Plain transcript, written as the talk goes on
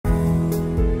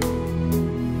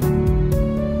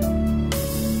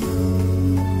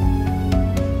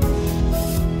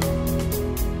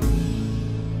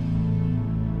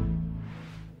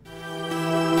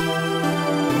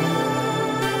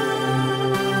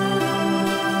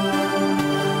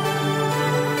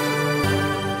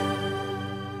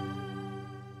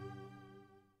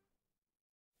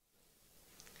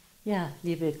Ja,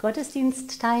 liebe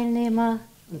Gottesdienstteilnehmer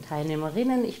und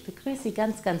Teilnehmerinnen, ich begrüße Sie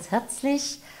ganz, ganz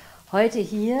herzlich heute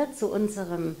hier zu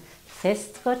unserem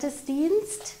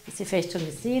Festgottesdienst. Wie Sie vielleicht schon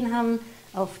gesehen haben,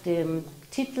 auf dem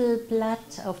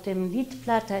Titelblatt, auf dem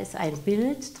Liedblatt, da ist ein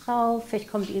Bild drauf.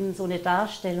 Vielleicht kommt Ihnen so eine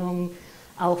Darstellung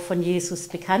auch von Jesus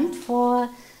bekannt vor.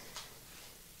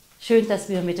 Schön, dass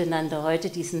wir miteinander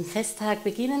heute diesen Festtag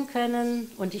beginnen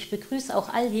können, und ich begrüße auch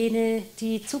all jene,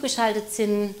 die zugeschaltet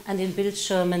sind an den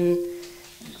Bildschirmen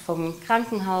vom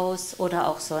Krankenhaus oder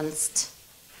auch sonst.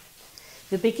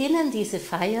 Wir beginnen diese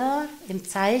Feier im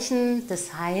Zeichen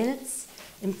des Heils,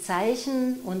 im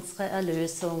Zeichen unserer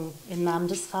Erlösung, im Namen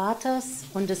des Vaters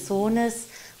und des Sohnes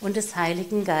und des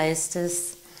Heiligen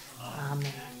Geistes.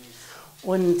 Amen.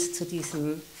 Und zu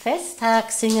diesem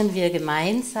Festtag singen wir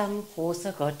gemeinsam: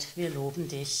 Großer Gott, wir loben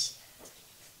dich.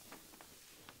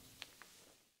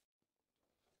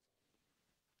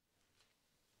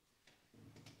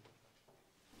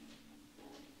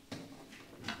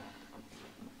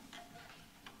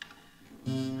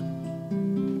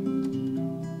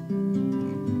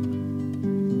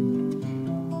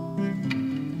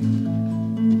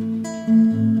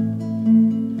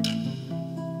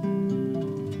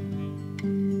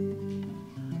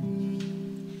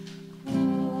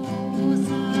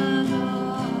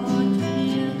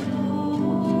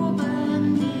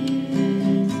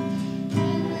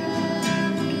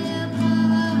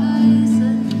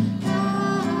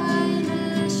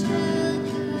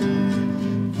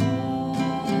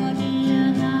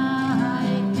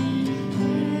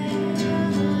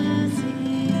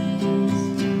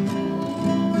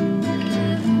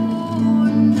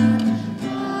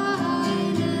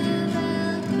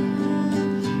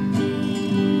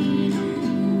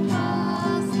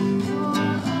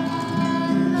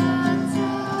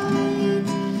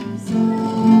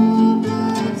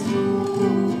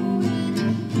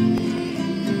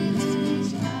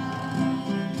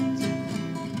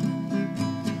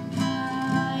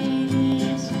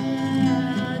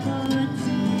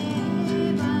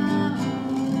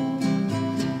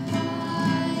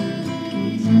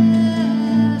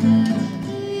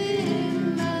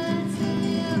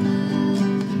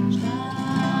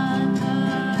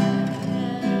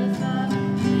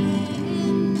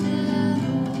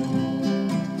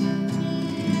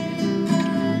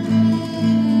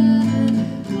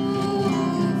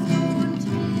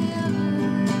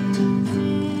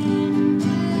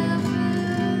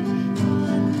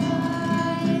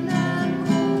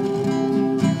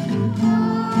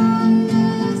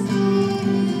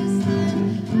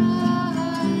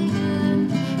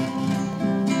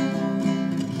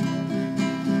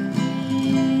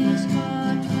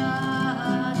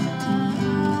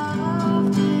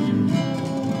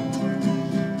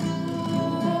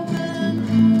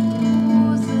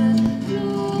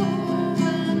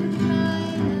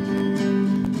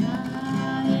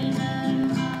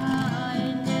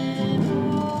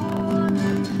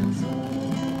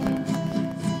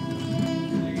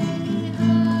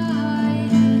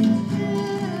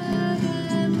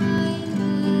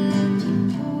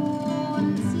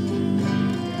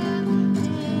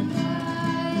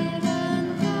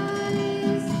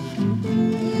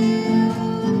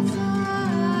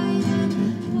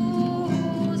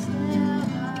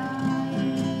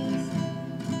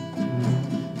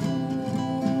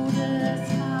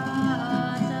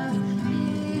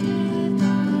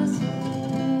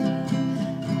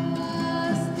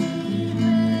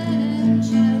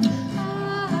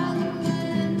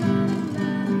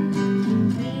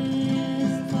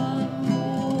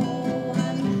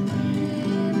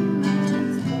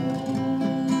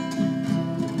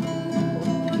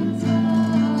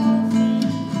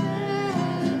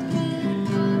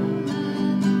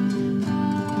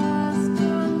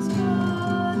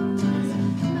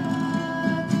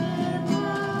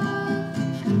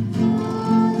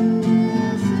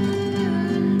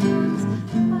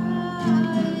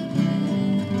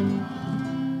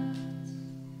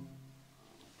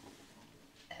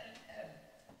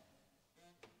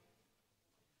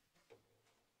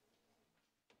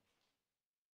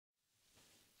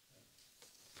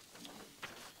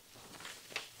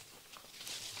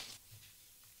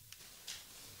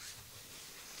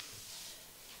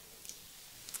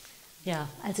 Ja,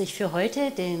 als ich für heute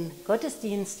den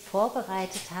Gottesdienst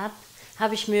vorbereitet habe,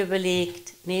 habe ich mir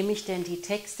überlegt, nehme ich denn die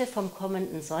Texte vom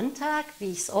kommenden Sonntag,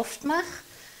 wie ich es oft mache?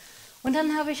 Und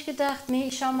dann habe ich gedacht, nee,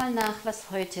 ich schaue mal nach,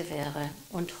 was heute wäre.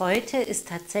 Und heute ist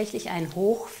tatsächlich ein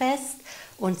Hochfest,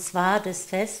 und zwar das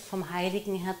Fest vom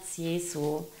Heiligen Herz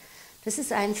Jesu. Das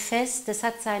ist ein Fest, das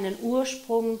hat seinen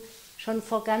Ursprung schon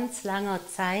vor ganz langer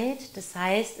Zeit. Das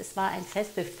heißt, es war ein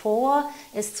Fest, bevor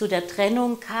es zu der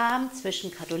Trennung kam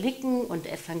zwischen Katholiken und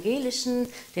Evangelischen,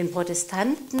 den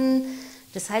Protestanten.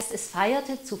 Das heißt, es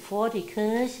feierte zuvor die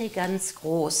Kirche ganz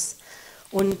groß.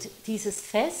 Und dieses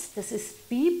Fest, das ist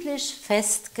biblisch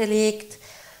festgelegt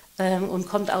und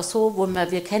kommt auch so,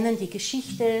 wir kennen die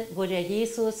Geschichte, wo der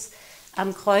Jesus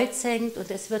am Kreuz hängt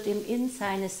und es wird ihm in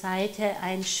seine Seite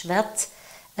ein Schwert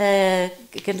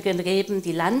gegeben,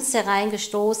 die Lanze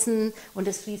reingestoßen und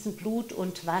es fließen Blut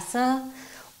und Wasser.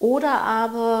 Oder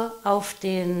aber auf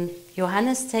den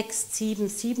Johannestext 7,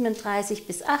 37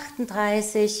 bis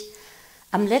 38,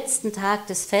 am letzten Tag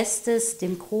des Festes,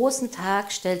 dem großen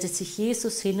Tag, stellte sich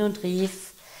Jesus hin und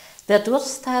rief: Wer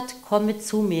Durst hat, komme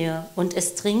zu mir, und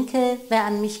es trinke, wer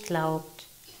an mich glaubt.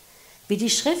 Wie die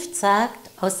Schrift sagt,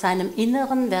 aus seinem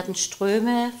Inneren werden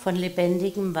Ströme von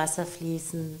lebendigem Wasser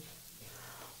fließen.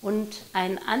 Und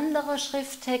ein anderer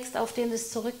Schrifttext, auf den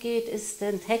es zurückgeht, ist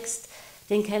der Text,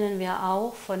 den kennen wir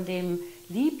auch von dem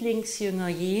Lieblingsjünger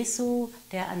Jesu,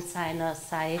 der an seiner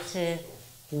Seite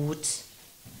ruht.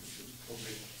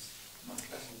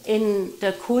 In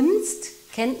der Kunst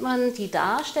kennt man die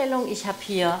Darstellung. Ich habe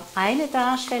hier eine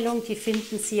Darstellung, die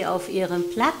finden Sie auf Ihrem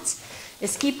Blatt.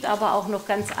 Es gibt aber auch noch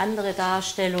ganz andere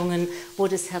Darstellungen, wo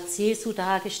das Herz Jesu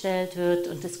dargestellt wird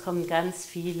und es kommen ganz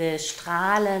viele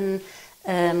Strahlen,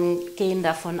 gehen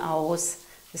davon aus.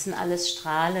 Das sind alles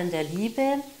Strahlen der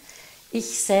Liebe. Ich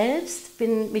selbst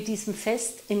bin mit diesem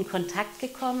Fest in Kontakt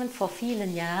gekommen vor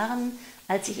vielen Jahren,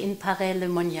 als ich in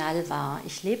Paray-le-Monial war.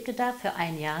 Ich lebte da für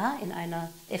ein Jahr in einer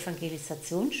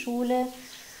Evangelisationsschule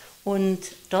und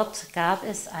dort gab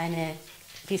es eine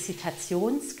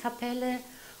Visitationskapelle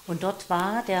und dort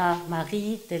war der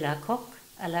Marie de la Coque.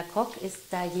 Alacoque ist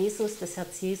da Jesus, das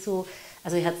Herz Jesu,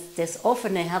 also das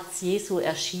offene Herz Jesu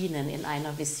erschienen in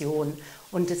einer Vision.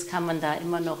 Und das kann man da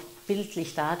immer noch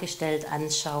bildlich dargestellt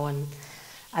anschauen.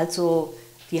 Also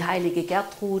die heilige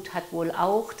Gertrud hat wohl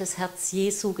auch das Herz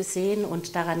Jesu gesehen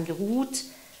und daran geruht.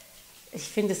 Ich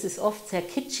finde, es ist oft sehr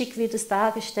kitschig, wie das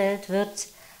dargestellt wird.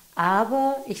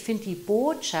 Aber ich finde, die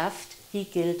Botschaft, die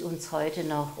gilt uns heute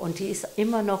noch und die ist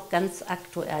immer noch ganz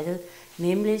aktuell,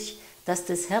 nämlich, dass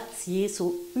das Herz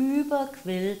Jesu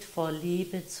überquillt vor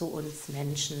Liebe zu uns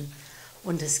Menschen.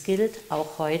 Und es gilt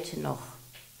auch heute noch.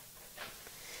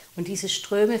 Und diese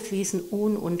Ströme fließen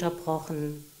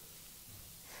ununterbrochen.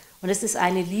 Und es ist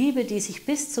eine Liebe, die sich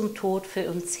bis zum Tod für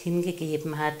uns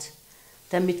hingegeben hat,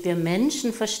 damit wir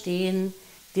Menschen verstehen,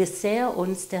 wie sehr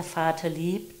uns der Vater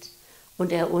liebt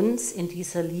und er uns in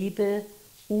dieser Liebe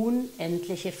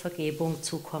unendliche Vergebung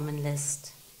zukommen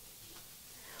lässt.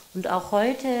 Und auch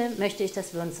heute möchte ich,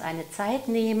 dass wir uns eine Zeit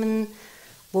nehmen,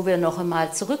 wo wir noch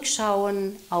einmal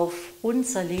zurückschauen auf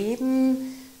unser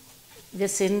Leben. Wir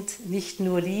sind nicht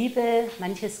nur Liebe,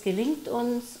 manches gelingt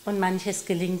uns und manches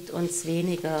gelingt uns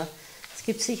weniger. Es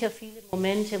gibt sicher viele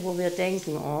Momente, wo wir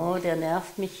denken, oh, der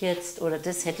nervt mich jetzt oder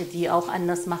das hätte die auch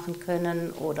anders machen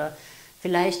können oder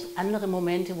vielleicht andere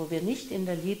Momente, wo wir nicht in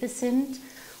der Liebe sind.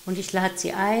 Und ich lade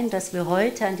Sie ein, dass wir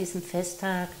heute an diesem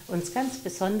Festtag uns ganz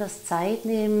besonders Zeit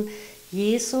nehmen,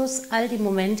 Jesus all die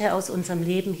Momente aus unserem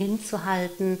Leben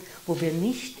hinzuhalten, wo wir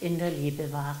nicht in der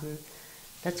Liebe waren.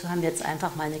 Dazu haben wir jetzt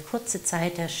einfach mal eine kurze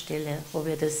Zeit der Stille, wo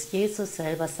wir das Jesus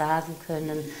selber sagen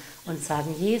können und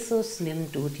sagen, Jesus,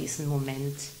 nimm du diesen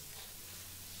Moment.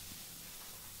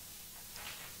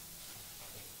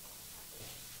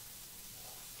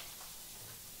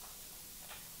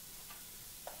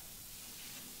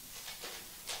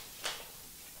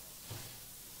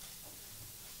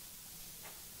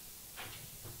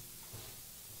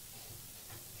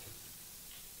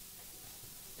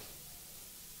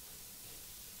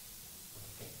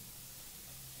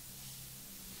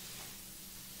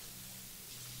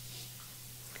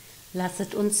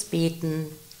 Lasset uns beten.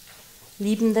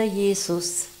 Liebender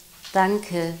Jesus,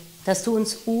 danke, dass du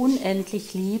uns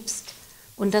unendlich liebst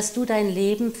und dass du dein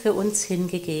Leben für uns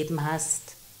hingegeben hast.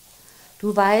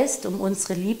 Du weißt um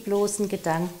unsere lieblosen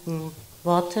Gedanken,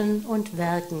 Worten und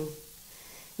Werken.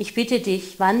 Ich bitte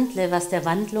dich, wandle, was der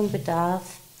Wandlung bedarf,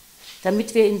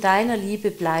 damit wir in deiner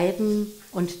Liebe bleiben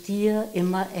und dir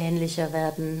immer ähnlicher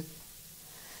werden.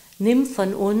 Nimm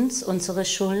von uns unsere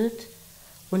Schuld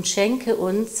und schenke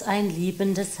uns ein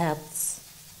liebendes Herz.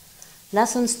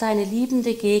 Lass uns deine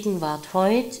liebende Gegenwart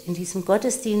heute in diesem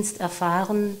Gottesdienst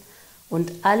erfahren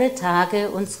und alle Tage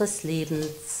unseres Lebens.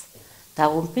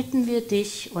 Darum bitten wir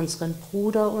dich, unseren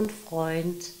Bruder und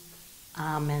Freund.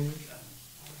 Amen.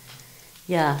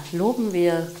 Ja, loben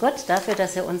wir Gott dafür,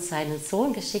 dass er uns seinen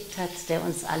Sohn geschickt hat, der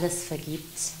uns alles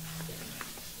vergibt.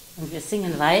 Und wir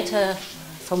singen weiter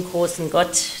vom großen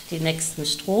Gott die nächsten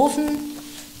Strophen.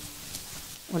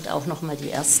 und auch nochmal die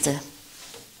erste.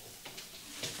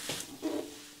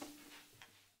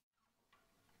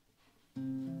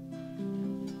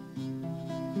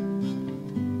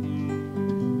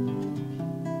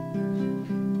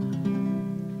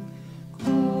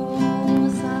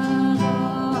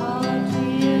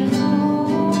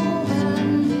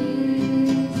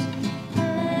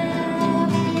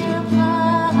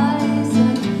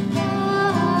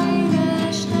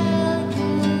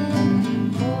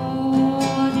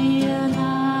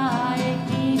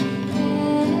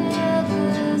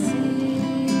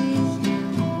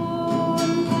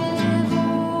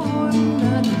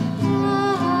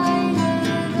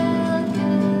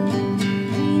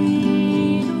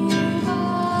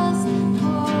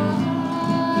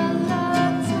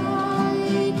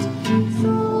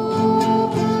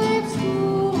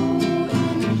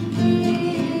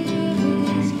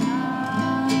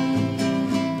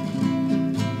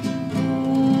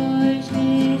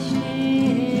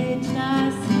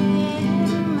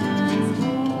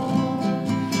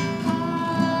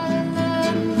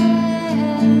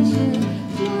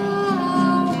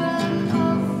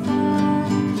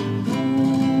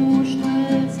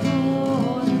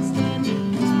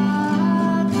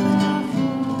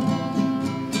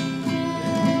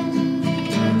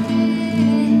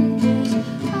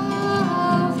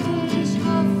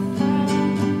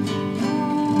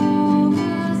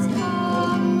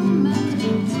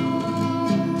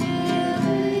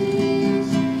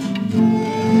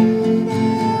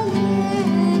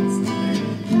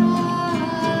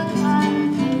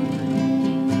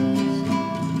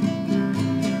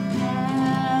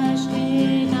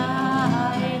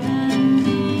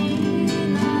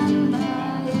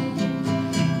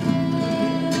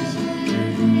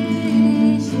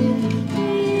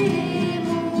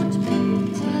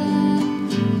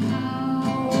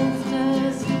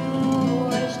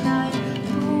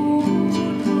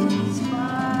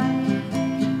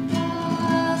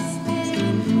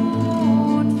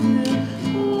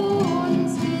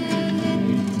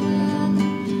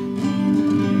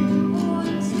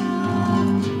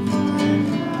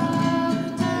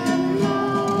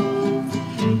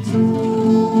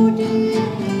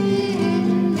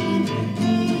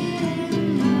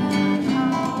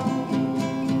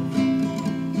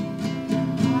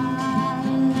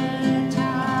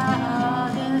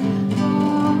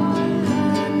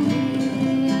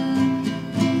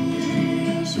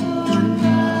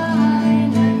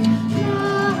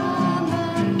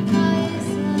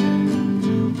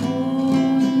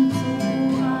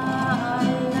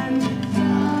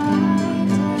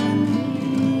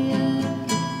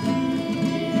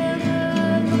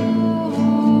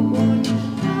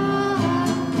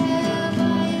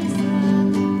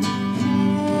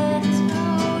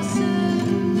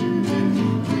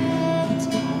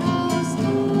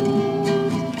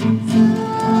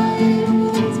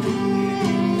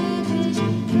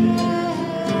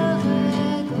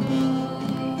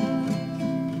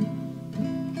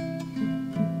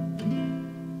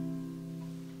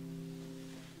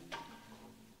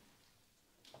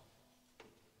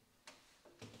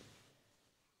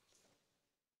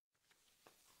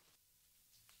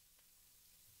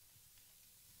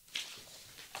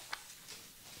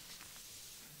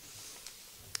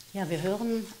 Ja, wir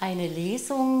hören eine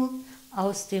Lesung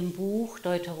aus dem Buch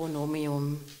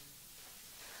Deuteronomium.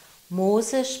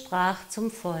 Mose sprach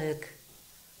zum Volk: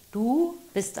 Du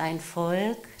bist ein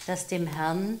Volk, das dem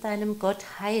Herrn, deinem Gott,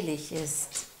 heilig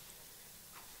ist.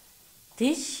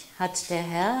 Dich hat der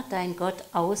Herr, dein Gott,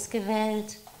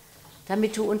 ausgewählt,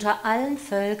 damit du unter allen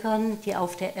Völkern, die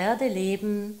auf der Erde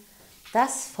leben,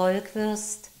 das Volk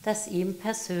wirst, das ihm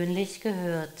persönlich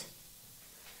gehört.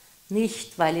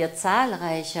 Nicht, weil ihr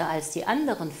zahlreicher als die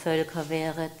anderen Völker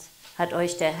wäret, hat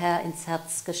euch der Herr ins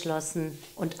Herz geschlossen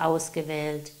und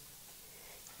ausgewählt.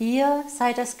 Ihr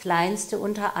seid das Kleinste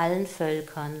unter allen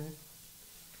Völkern.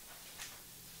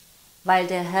 Weil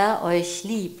der Herr euch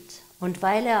liebt und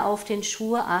weil er auf den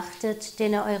Schwur achtet,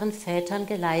 den er euren Vätern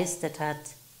geleistet hat.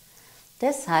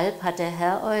 Deshalb hat der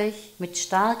Herr euch mit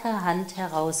starker Hand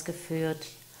herausgeführt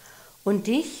und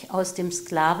dich aus dem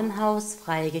Sklavenhaus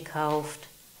freigekauft,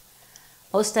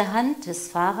 aus der Hand des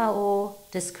Pharao,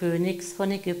 des Königs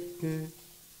von Ägypten.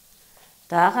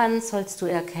 Daran sollst du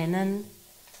erkennen,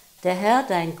 der Herr,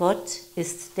 dein Gott,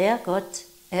 ist der Gott,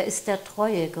 er ist der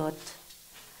treue Gott.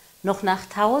 Noch nach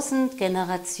 1000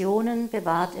 Generationen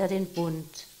bewahrt er den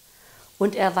Bund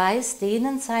und erweist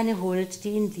denen seine Huld,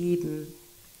 die ihn lieben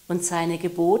und seine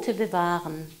Gebote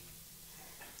bewahren.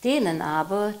 Denen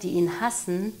aber, die ihn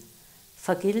hassen,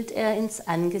 vergilt er ins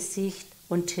Angesicht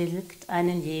und tilgt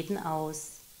einen jeden aus.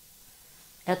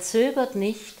 Er zögert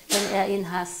nicht, wenn er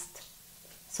ihn hasst,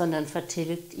 sondern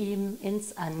vertilgt ihm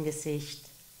ins Angesicht.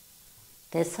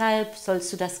 Deshalb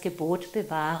sollst du das Gebot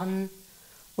bewahren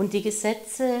und die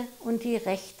Gesetze und die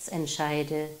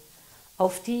Rechtsentscheide,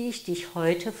 auf die ich dich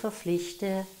heute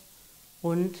verpflichte,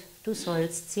 und du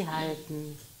sollst sie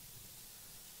halten.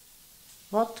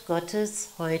 Wort Gottes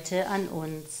heute an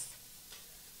uns.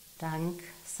 Dank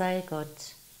sei Gott.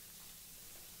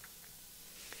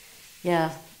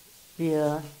 Ja,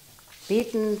 wir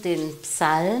beten den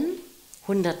Psalm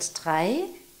 103.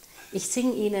 Ich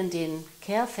singe Ihnen den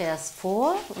Kehrvers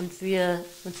vor und Sie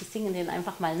singen den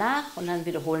einfach mal nach und dann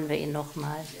wiederholen wir ihn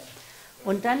nochmal.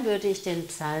 Und dann würde ich den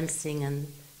Psalm singen.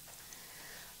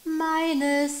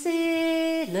 Meine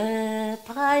Seele,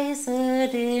 preise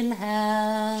den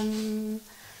Herrn.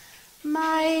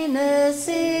 Meine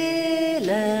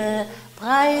Seele,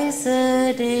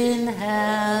 preise den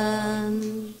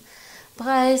Herrn.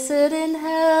 Preise den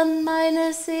Herrn,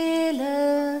 meine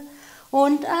Seele,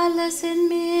 und alles in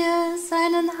mir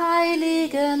seinen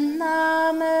heiligen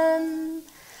Namen.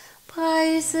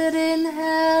 Preise den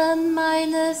Herrn,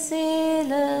 meine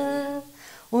Seele,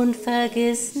 und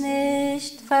vergiss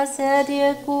nicht, was er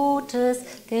dir Gutes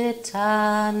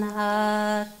getan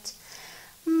hat.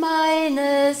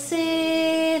 Meine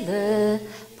Seele,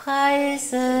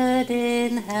 preise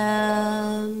den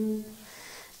Herrn,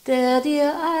 der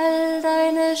dir all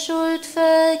deine Schuld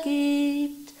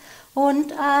vergibt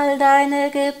und all deine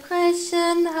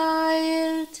Gebrechen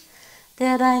heilt,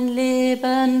 der dein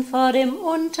Leben vor dem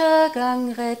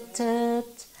Untergang rettet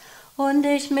und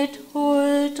dich mit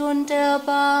Huld und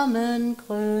Erbarmen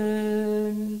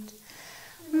krönt.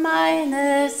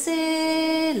 Meine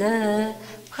Seele,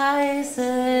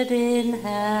 preise den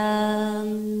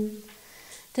Herrn.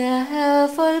 Der Herr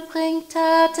vollbringt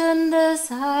Taten des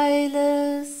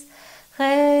Heiles,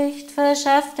 Recht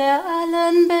verschafft er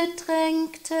allen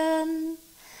Bedrängten.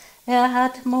 Er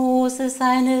hat Mose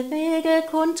seine Wege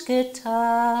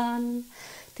kundgetan,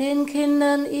 den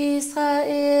Kindern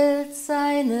Israels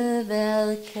seine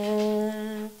Werke.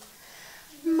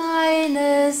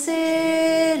 Meine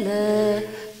Seele,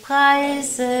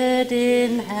 preise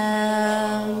den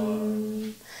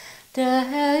Herrn. Der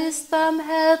Herr ist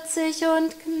barmherzig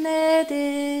und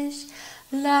gnädig,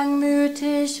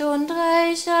 langmütig und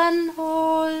reich an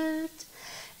Huld.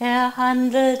 Er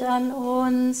handelt an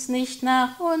uns nicht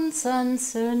nach unseren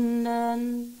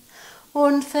Sünden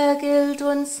und vergilt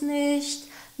uns nicht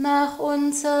nach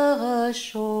unserer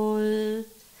Schuld.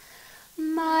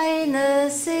 Meine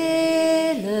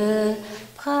Seele,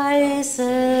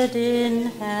 preise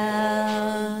den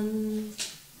Herrn.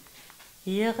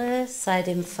 Ehre sei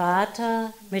dem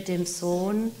Vater mit dem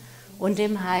Sohn und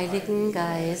dem Heiligen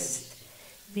Geist,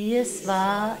 wie es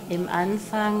war im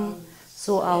Anfang,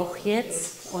 so auch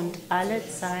jetzt und alle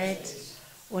Zeit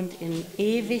und in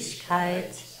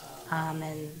Ewigkeit.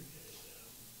 Amen.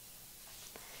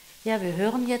 Ja, wir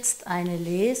hören jetzt eine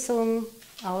Lesung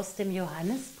aus dem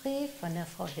Johannesbrief von der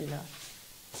Frau Hiller.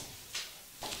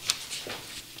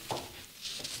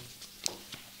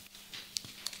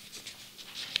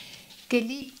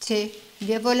 Geliebte,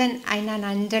 wir wollen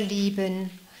einander lieben,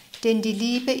 denn die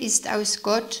Liebe ist aus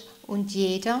Gott und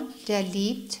jeder, der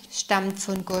liebt, stammt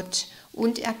von Gott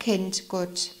und erkennt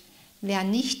Gott. Wer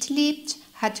nicht liebt,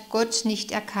 hat Gott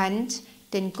nicht erkannt,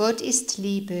 denn Gott ist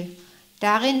Liebe.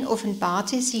 Darin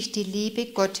offenbarte sich die Liebe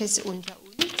Gottes unter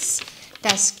uns,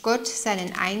 dass Gott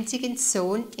seinen einzigen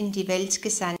Sohn in die Welt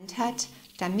gesandt hat,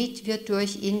 damit wir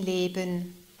durch ihn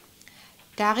leben.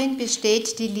 Darin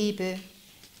besteht die Liebe.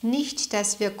 Nicht,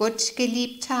 dass wir Gott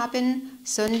geliebt haben,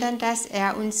 sondern dass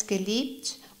er uns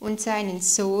geliebt und seinen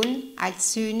Sohn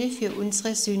als Sühne für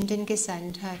unsere Sünden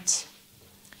gesandt hat.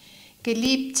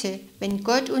 Geliebte, wenn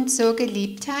Gott uns so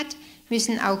geliebt hat,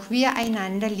 müssen auch wir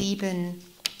einander lieben.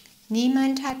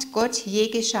 Niemand hat Gott je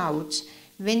geschaut.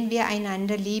 Wenn wir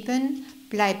einander lieben,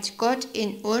 bleibt Gott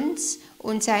in uns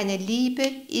und seine Liebe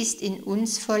ist in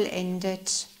uns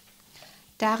vollendet.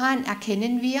 Daran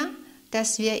erkennen wir,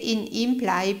 dass wir in ihm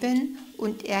bleiben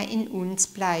und er in uns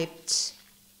bleibt.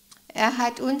 Er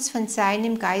hat uns von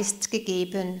seinem Geist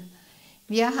gegeben.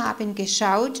 Wir haben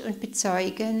geschaut und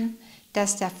bezeugen,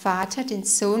 dass der Vater den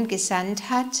Sohn gesandt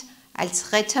hat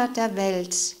als Retter der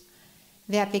Welt.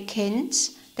 Wer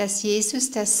bekennt, dass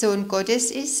Jesus der Sohn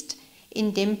Gottes ist,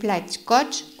 in dem bleibt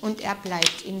Gott und er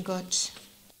bleibt in Gott.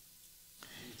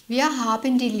 Wir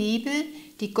haben die Liebe,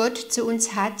 die Gott zu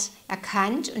uns hat,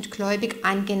 erkannt und gläubig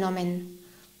angenommen.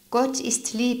 Gott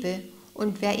ist Liebe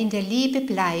und wer in der Liebe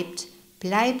bleibt,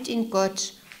 bleibt in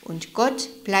Gott und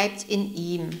Gott bleibt in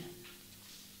ihm.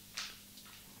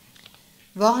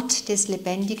 Wort des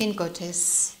lebendigen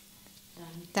Gottes.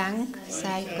 Dank Dank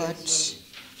sei Gott.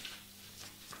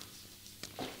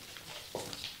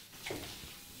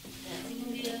 Da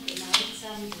singen wir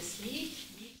gemeinsam das Lied.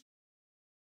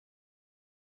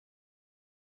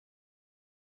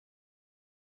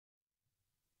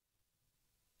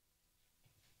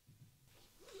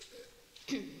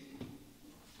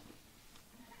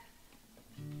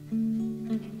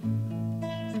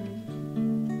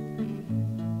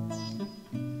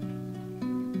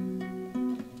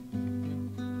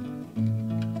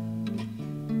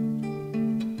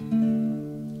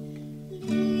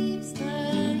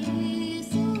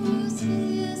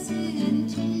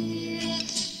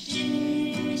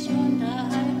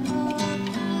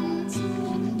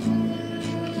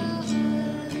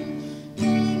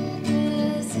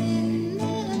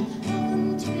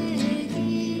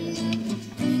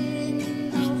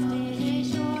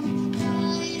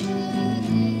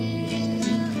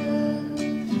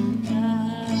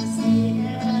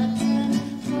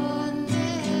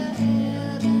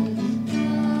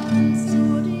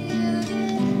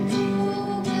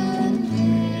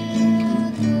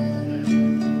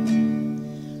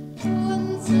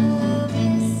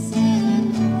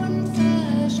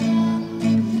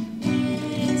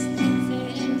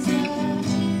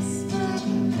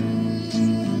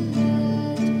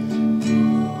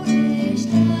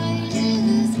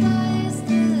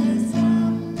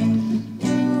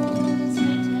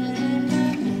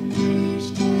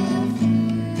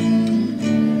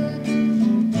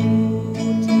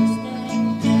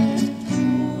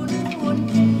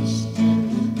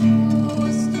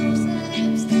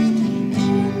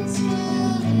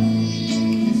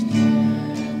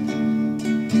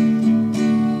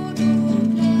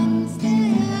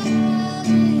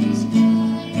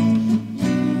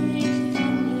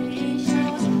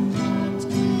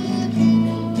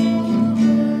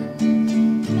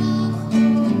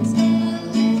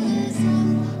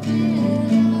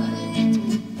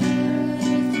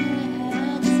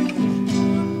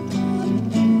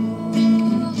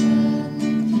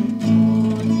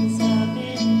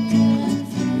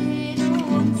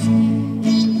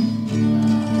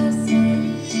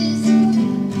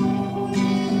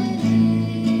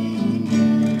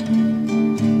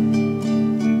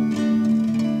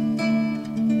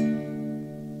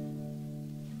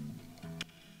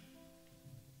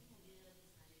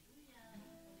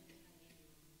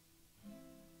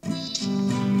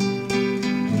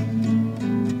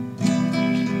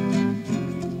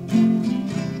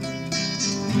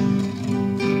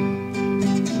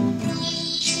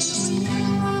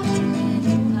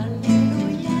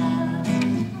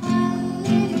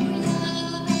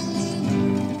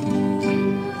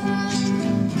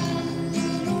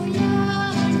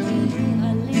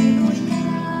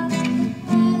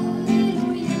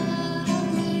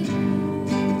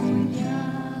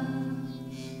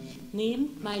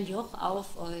 Nehmt mein Joch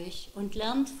auf euch und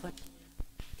lernt von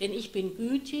mir, denn ich bin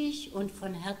gütig und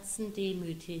von Herzen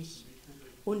demütig,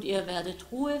 und ihr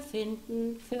werdet Ruhe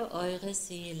finden für eure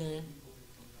Seele.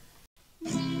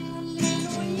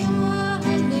 Halleluja,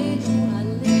 Halleluja,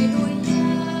 Halleluja,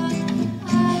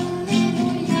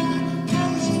 Halleluja,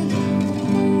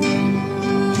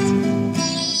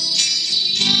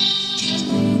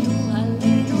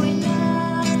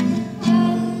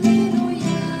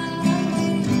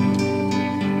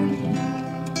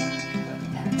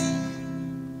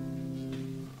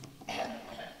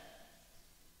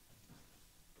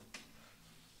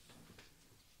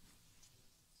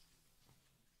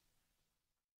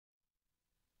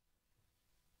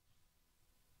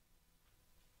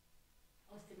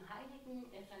 Aus dem heiligen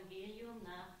Evangelium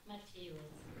nach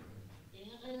Matthäus.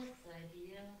 Ehre sei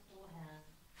dir, o Herr.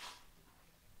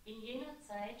 In jener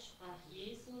Zeit sprach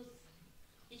Jesus: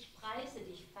 Ich preise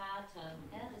dich, Vater,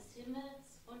 Herr des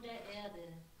Himmels und der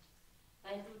Erde,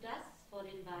 weil du das vor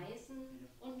den Weisen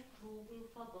und Klugen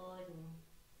verborgen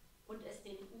und es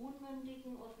den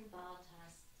Unmündigen offenbart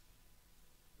hast.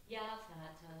 Ja,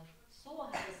 Vater, so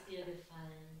hat es dir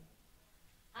gefallen.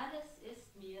 Alles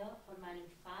ist mir von meinem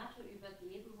Vater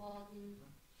übergeben worden.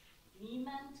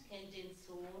 Niemand kennt den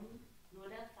Sohn, nur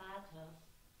der Vater.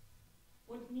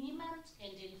 Und niemand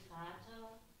kennt den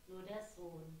Vater, nur der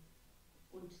Sohn.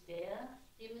 Und der,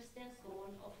 dem es der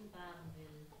Sohn offenbaren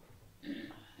will.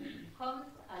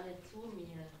 Kommt alle zu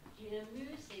mir, die ihr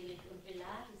mühselig und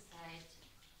beladen seid.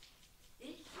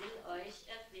 Ich will euch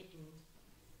erquicken.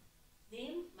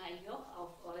 Nehmt mein Joch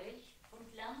auf euch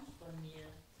und lernt von mir.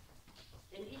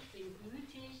 Denn ich bin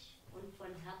gütig und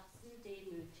von Herzen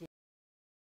demütig.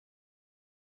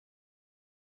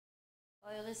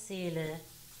 Eure Seele,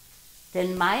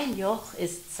 denn mein Joch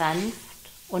ist sanft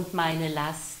und meine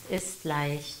Last ist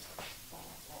leicht.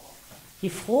 Die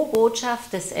frohe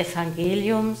Botschaft des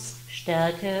Evangeliums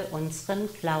stärke unseren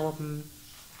Glauben.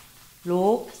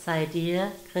 Lob sei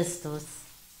dir, Christus.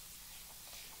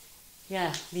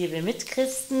 Ja, liebe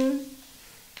Mitchristen,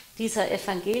 dieser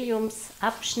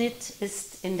Evangeliumsabschnitt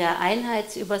ist in der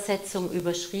Einheitsübersetzung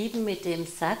überschrieben mit dem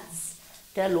Satz,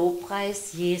 der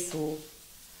Lobpreis Jesu.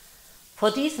 Vor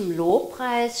diesem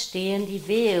Lobpreis stehen die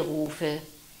Weherufe,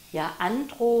 ja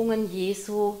Androhungen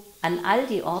Jesu an all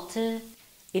die Orte,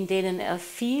 in denen er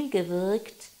viel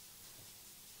gewirkt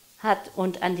hat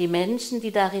und an die Menschen,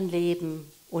 die darin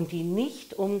leben und die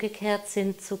nicht umgekehrt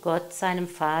sind zu Gott, seinem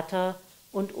Vater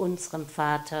und unserem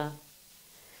Vater.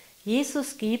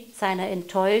 Jesus gibt seiner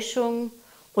Enttäuschung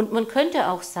und man könnte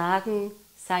auch sagen,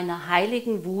 seiner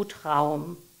heiligen Wut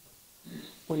Raum.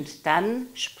 Und dann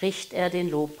spricht er den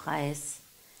Lobpreis.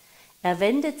 Er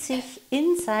wendet sich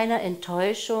in seiner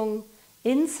Enttäuschung,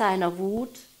 in seiner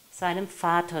Wut seinem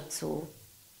Vater zu.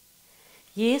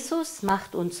 Jesus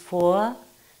macht uns vor,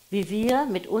 wie wir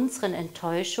mit unseren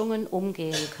Enttäuschungen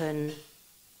umgehen können.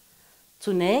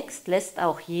 Zunächst lässt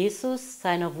auch Jesus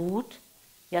seiner Wut,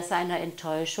 ja seiner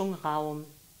Enttäuschung Raum.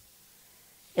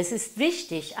 Es ist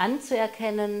wichtig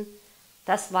anzuerkennen,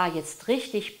 das war jetzt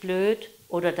richtig blöd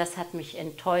oder das hat mich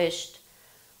enttäuscht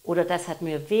oder das hat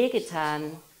mir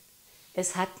wehgetan.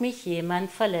 Es hat mich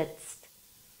jemand verletzt.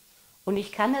 Und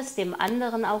ich kann es dem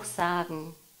anderen auch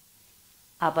sagen.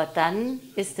 Aber dann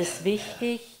ist es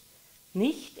wichtig,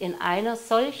 nicht in einer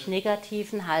solch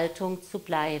negativen Haltung zu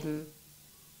bleiben.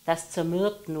 Das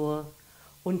zermürbt nur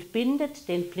und bindet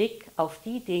den Blick auf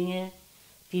die Dinge,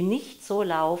 die nicht so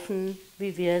laufen,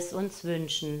 wie wir es uns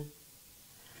wünschen.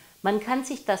 Man kann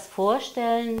sich das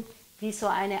vorstellen wie so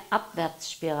eine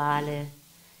Abwärtsspirale,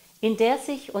 in der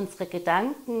sich unsere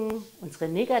Gedanken, unsere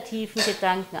negativen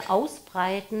Gedanken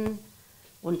ausbreiten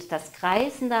und das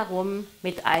Kreisen darum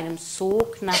mit einem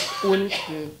Sog nach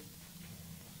unten.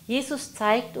 Jesus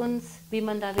zeigt uns, wie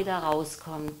man da wieder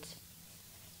rauskommt.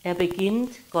 Er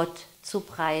beginnt, Gott zu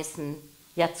preisen,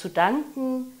 ja zu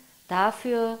danken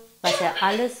dafür, was er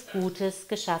alles Gutes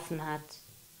geschaffen hat.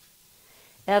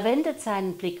 Er wendet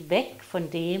seinen Blick weg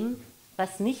von dem,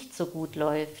 was nicht so gut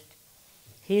läuft,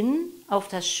 hin auf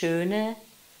das Schöne,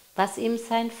 was ihm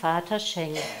sein Vater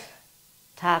schenkt,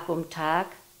 Tag um Tag,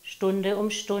 Stunde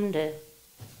um Stunde.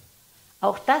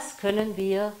 Auch das können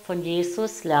wir von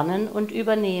Jesus lernen und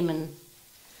übernehmen.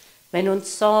 Wenn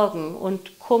uns Sorgen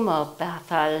und Kummer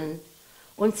befallen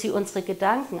und sie unsere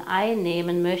Gedanken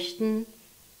einnehmen möchten,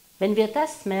 wenn wir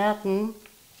das merken,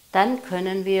 dann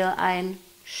können wir ein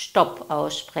Stopp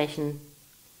aussprechen.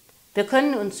 Wir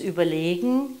können uns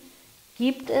überlegen,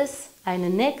 gibt es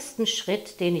einen nächsten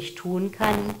Schritt, den ich tun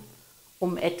kann,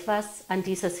 um etwas an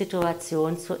dieser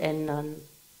Situation zu ändern.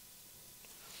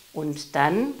 Und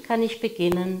dann kann ich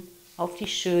beginnen, auf die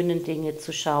schönen Dinge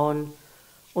zu schauen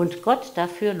und Gott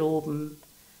dafür loben,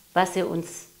 was er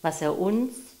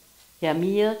uns, ja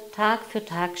mir Tag für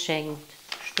Tag schenkt,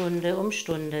 Stunde um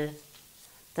Stunde.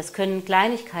 Das können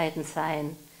Kleinigkeiten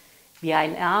sein, wie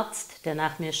ein Arzt, der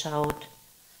nach mir schaut,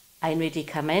 ein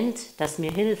Medikament, das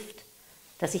mir hilft,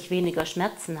 dass ich weniger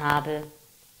Schmerzen habe,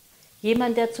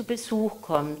 jemand, der zu Besuch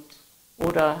kommt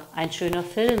oder ein schöner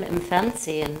Film im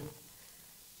Fernsehen,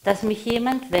 dass mich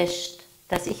jemand wäscht,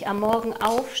 dass ich am Morgen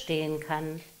aufstehen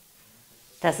kann,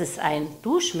 dass es ein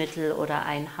Duschmittel oder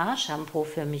ein Haarshampoo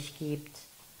für mich gibt.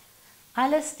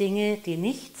 Alles Dinge, die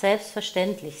nicht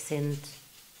selbstverständlich sind.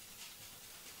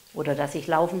 Oder dass ich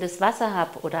laufendes Wasser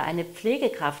habe oder eine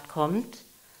Pflegekraft kommt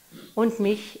und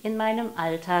mich in meinem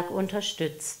Alltag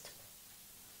unterstützt.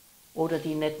 Oder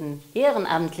die netten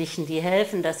Ehrenamtlichen, die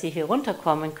helfen, dass sie hier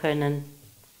runterkommen können.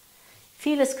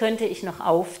 Vieles könnte ich noch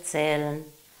aufzählen.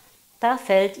 Da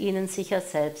fällt Ihnen sicher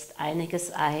selbst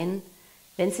einiges ein,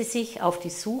 wenn Sie sich auf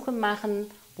die Suche machen,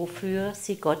 wofür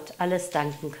Sie Gott alles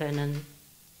danken können.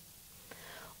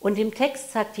 Und im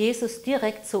Text sagt Jesus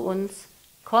direkt zu uns,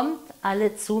 kommt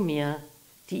alle zu mir,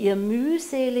 die ihr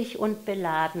mühselig und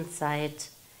beladen seid.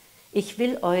 Ich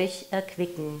will euch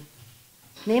erquicken.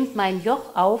 Nehmt mein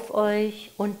Joch auf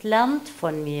euch und lernt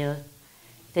von mir,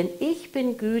 denn ich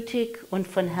bin gütig und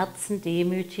von Herzen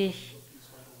demütig,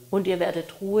 und ihr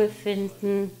werdet Ruhe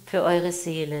finden für eure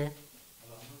Seele.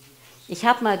 Ich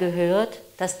habe mal gehört,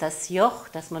 dass das Joch,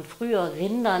 das man früher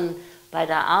Rindern bei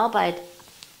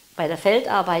der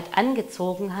Feldarbeit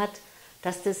angezogen hat,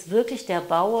 dass das wirklich der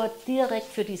Bauer direkt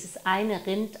für dieses eine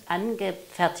Rind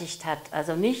angefertigt hat.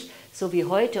 Also nicht so wie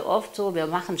heute oft so, wir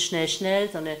machen schnell,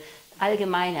 so eine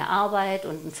allgemeine Arbeit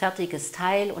und ein fertiges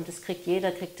Teil und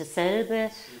jeder kriegt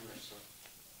dasselbe.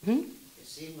 Hm?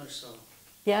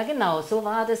 Ja, genau, so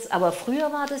war das. Aber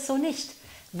früher war das so nicht.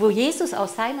 Wo Jesus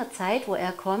aus seiner Zeit, wo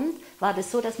er kommt, war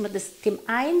das so, dass man das dem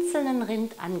einzelnen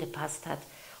Rind angepasst hat.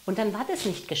 Und dann war das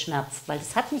nicht geschmerzt, weil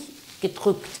es hat nicht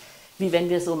gedrückt, wie wenn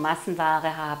wir so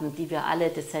Massenware haben, die wir alle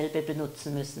dasselbe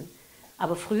benutzen müssen.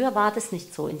 Aber früher war das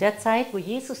nicht so. In der Zeit, wo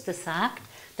Jesus das sagt,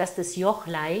 dass das Joch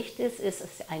leicht ist, ist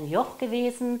es ein Joch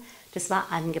gewesen, das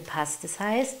war angepasst. Das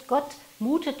heißt, Gott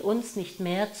mutet uns nicht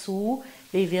mehr zu,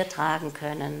 wie wir tragen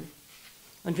können.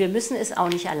 Und wir müssen es auch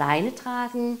nicht alleine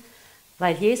tragen,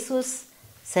 weil Jesus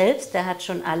selbst, der hat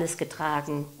schon alles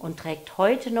getragen und trägt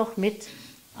heute noch mit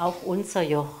auch unser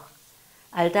Joch.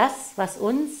 All das, was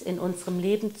uns in unserem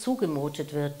Leben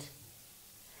zugemutet wird.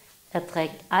 Er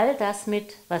trägt all das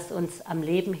mit, was uns am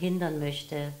Leben hindern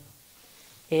möchte.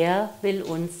 Er will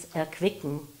uns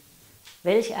erquicken.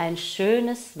 Welch ein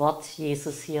schönes Wort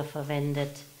Jesus hier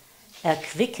verwendet.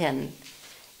 Erquicken.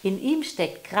 In ihm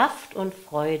steckt Kraft und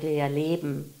Freude, ja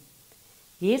Leben.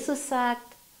 Jesus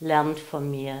sagt, lernt von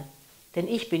mir, denn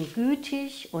ich bin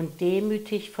gütig und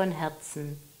demütig von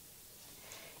Herzen.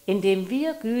 Indem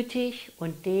wir gütig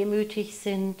und demütig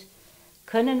sind,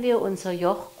 können wir unser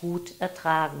Joch gut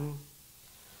ertragen.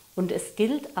 Und es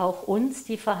gilt auch uns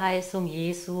die Verheißung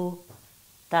Jesu,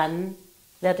 dann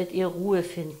werdet ihr Ruhe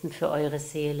finden für eure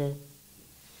Seele.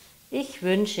 Ich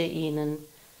wünsche Ihnen,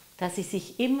 dass Sie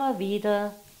sich immer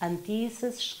wieder an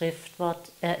dieses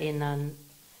Schriftwort erinnern.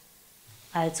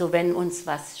 Also wenn uns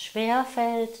was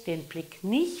schwerfällt, den Blick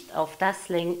nicht auf das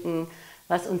lenken,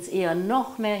 was uns eher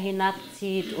noch mehr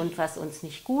hinabzieht und was uns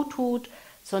nicht gut tut,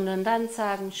 sondern dann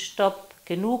sagen, stopp,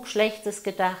 genug Schlechtes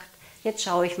gedacht, jetzt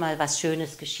schaue ich mal, was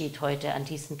Schönes geschieht heute an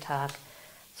diesem Tag.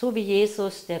 So wie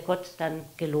Jesus, der Gott dann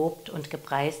gelobt und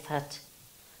gepreist hat.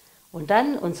 Und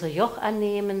dann unser Joch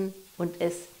annehmen und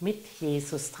es mit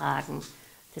Jesus tragen.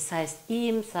 Das heißt,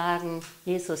 ihm sagen,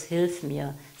 Jesus, hilf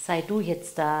mir, sei du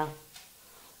jetzt da.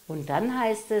 Und dann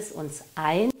heißt es, uns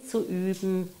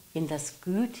einzuüben in das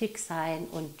Gütigsein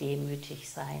und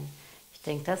Demütigsein. Ich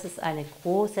denke, das ist eine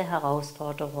große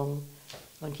Herausforderung.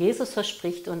 Und Jesus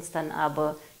verspricht uns dann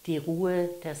aber die Ruhe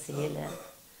der Seele.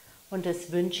 Und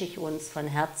das wünsche ich uns von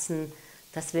Herzen,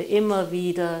 dass wir immer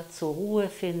wieder zur Ruhe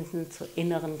finden, zur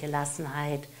inneren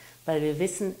Gelassenheit, weil wir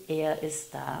wissen, er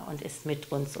ist da und ist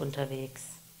mit uns unterwegs.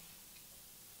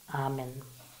 Amen.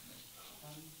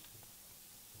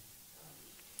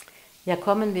 Ja,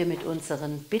 kommen wir mit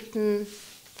unseren Bitten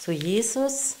zu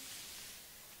Jesus.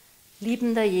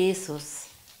 Liebender Jesus,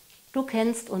 du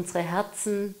kennst unsere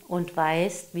Herzen und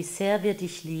weißt, wie sehr wir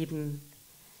dich lieben.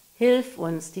 Hilf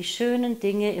uns, die schönen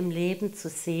Dinge im Leben zu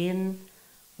sehen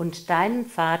und deinen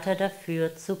Vater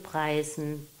dafür zu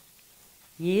preisen.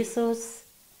 Jesus,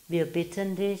 wir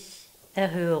bitten dich,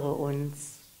 erhöre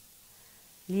uns.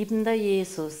 Liebender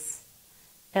Jesus,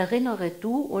 erinnere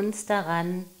du uns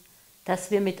daran,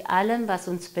 dass wir mit allem, was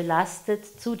uns belastet,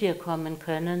 zu dir kommen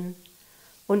können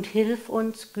und hilf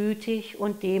uns, gütig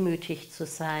und demütig zu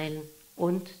sein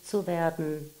und zu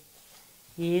werden.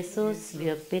 Jesus,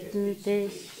 wir bitten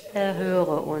dich,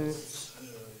 erhöre uns.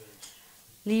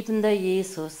 Liebender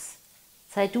Jesus,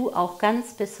 sei du auch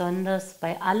ganz besonders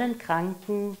bei allen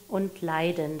Kranken und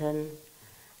Leidenden.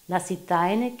 Lass sie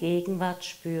deine Gegenwart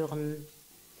spüren.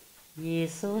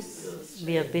 Jesus,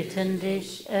 wir bitten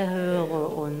dich, erhöre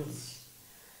uns.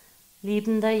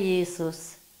 Liebender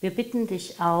Jesus, wir bitten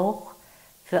dich auch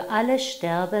für alle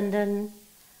Sterbenden,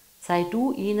 sei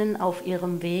du ihnen auf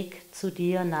ihrem Weg zu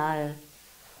dir nahe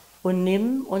und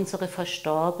nimm unsere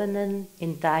Verstorbenen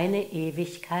in deine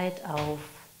Ewigkeit auf.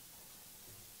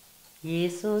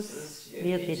 Jesus,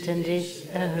 wir bitten dich,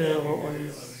 erhöre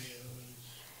uns.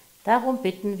 Darum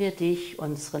bitten wir dich,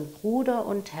 unseren Bruder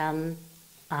und Herrn.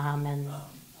 Amen.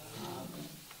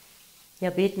 Ja,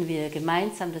 beten wir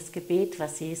gemeinsam das Gebet,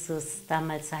 was Jesus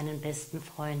damals seinen besten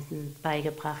Freunden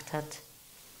beigebracht hat.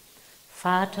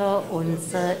 Vater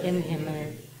unser im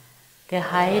Himmel,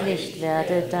 geheiligt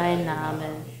werde dein Name,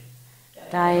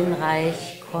 dein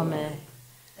Reich komme,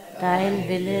 dein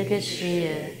Wille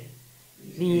geschehe,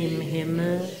 wie im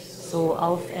Himmel, so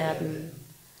auf Erden.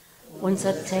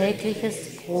 Unser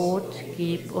tägliches Brot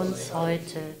gib uns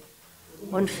heute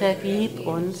und vergib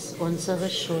uns unsere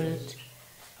Schuld,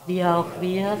 wie auch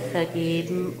wir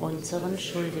vergeben unseren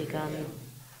Schuldigern.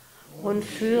 Und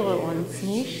führe uns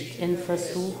nicht in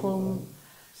Versuchung,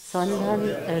 sondern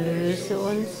erlöse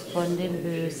uns von dem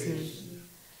Bösen.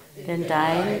 Denn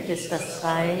dein ist das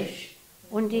Reich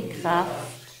und die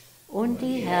Kraft und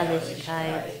die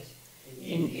Herrlichkeit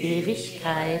in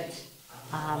Ewigkeit.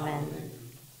 Amen.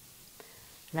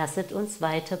 Lasset uns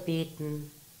weiter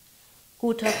beten.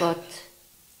 Guter Gott,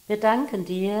 wir danken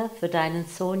dir für deinen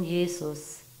Sohn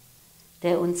Jesus,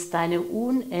 der uns deine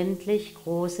unendlich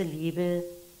große Liebe,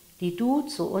 die du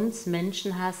zu uns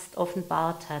Menschen hast,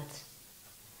 offenbart hat.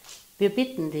 Wir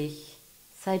bitten dich,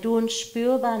 sei du uns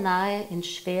spürbar nahe in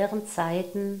schweren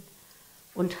Zeiten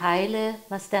und heile,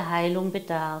 was der Heilung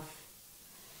bedarf.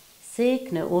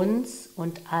 Segne uns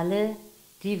und alle,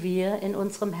 die wir in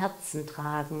unserem Herzen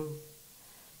tragen.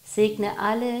 Segne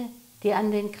alle, die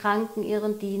an den Kranken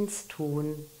ihren Dienst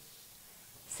tun.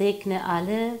 Segne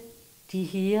alle, die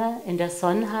hier in der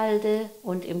Sonnhalde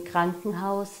und im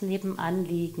Krankenhaus nebenan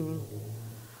liegen.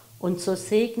 Und so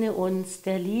segne uns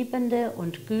der liebende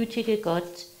und gütige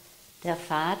Gott, der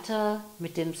Vater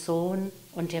mit dem Sohn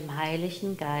und dem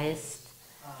Heiligen Geist.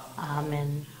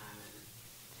 Amen.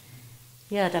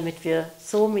 Ja, damit wir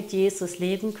so mit Jesus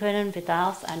leben können,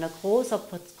 bedarf es einer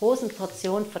großen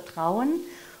Portion Vertrauen.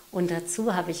 Und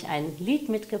dazu habe ich ein Lied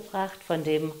mitgebracht von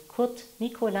dem Kurt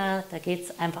Nicola. Da geht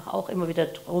es einfach auch immer wieder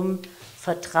drum: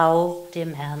 Vertrau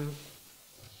dem Herrn.